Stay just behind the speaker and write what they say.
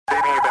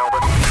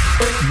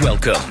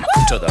Welcome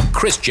to the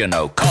Christian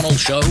O'Connell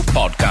Show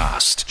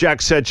podcast.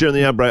 Jack said during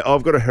the ad break,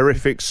 I've got a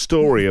horrific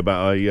story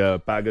about a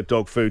bag of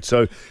dog food.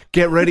 So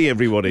get ready,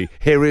 everybody.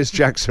 Here is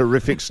Jack's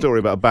horrific story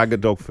about a bag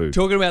of dog food.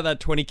 Talking about that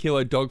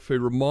 20-kilo dog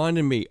food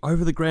reminded me,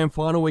 over the grand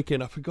final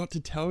weekend, I forgot to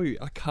tell you.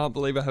 I can't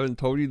believe I haven't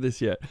told you this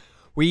yet.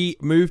 We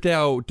moved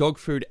our dog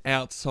food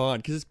outside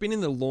because it's been in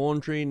the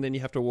laundry and then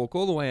you have to walk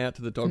all the way out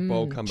to the dog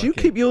bowl, come back Do you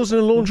keep yours in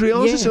the laundry?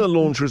 Ours is in Yeah. the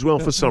laundry as well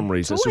for some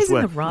reason. It's always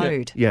in the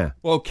road. Yeah.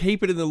 Well,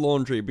 keep it in the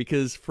laundry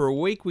because for a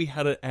week we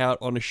had it out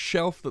on a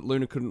shelf that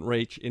Luna couldn't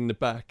reach in the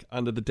back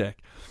under the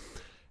deck.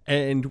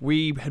 And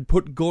we had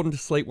put Gordon to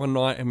sleep one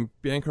night and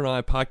Bianca and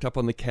I parked up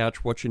on the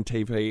couch watching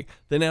TV.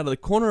 Then out of the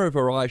corner of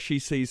her eye, she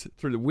sees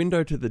through the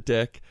window to the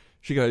deck.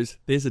 She goes,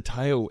 "There's a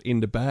tail in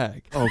the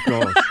bag." Oh,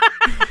 God.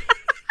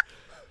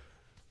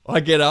 I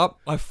get up,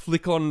 I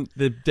flick on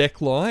the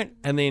deck light,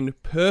 and then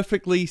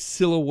perfectly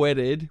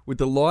silhouetted with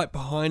the light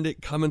behind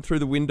it coming through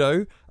the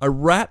window, a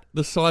rat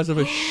the size of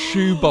a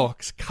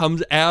shoebox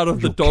comes out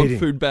of the dog kidding.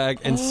 food bag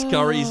and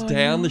scurries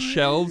down the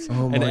shelves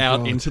and my out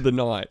God. into the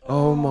night.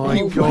 Oh, my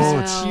It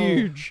God. was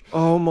huge.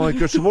 Oh, my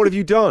God. So what have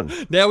you done?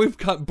 Now we've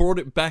brought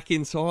it back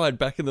inside,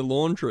 back in the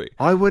laundry.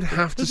 I would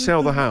have to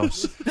sell the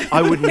house.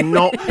 I would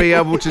not be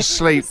able to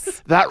sleep.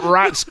 That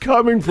rat's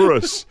coming for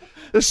us.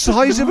 The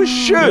size of a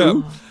shoe.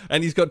 Yeah.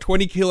 And he's got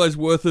 20 kilos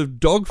worth of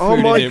dog food Oh,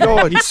 my in him.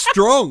 God. He's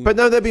strong. But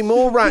no, there'd be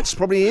more rats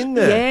probably in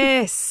there.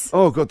 Yes.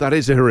 Oh, God, that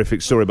is a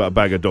horrific story about a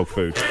bag of dog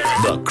food.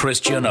 The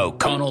Christian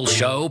O'Connell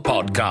Show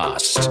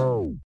podcast.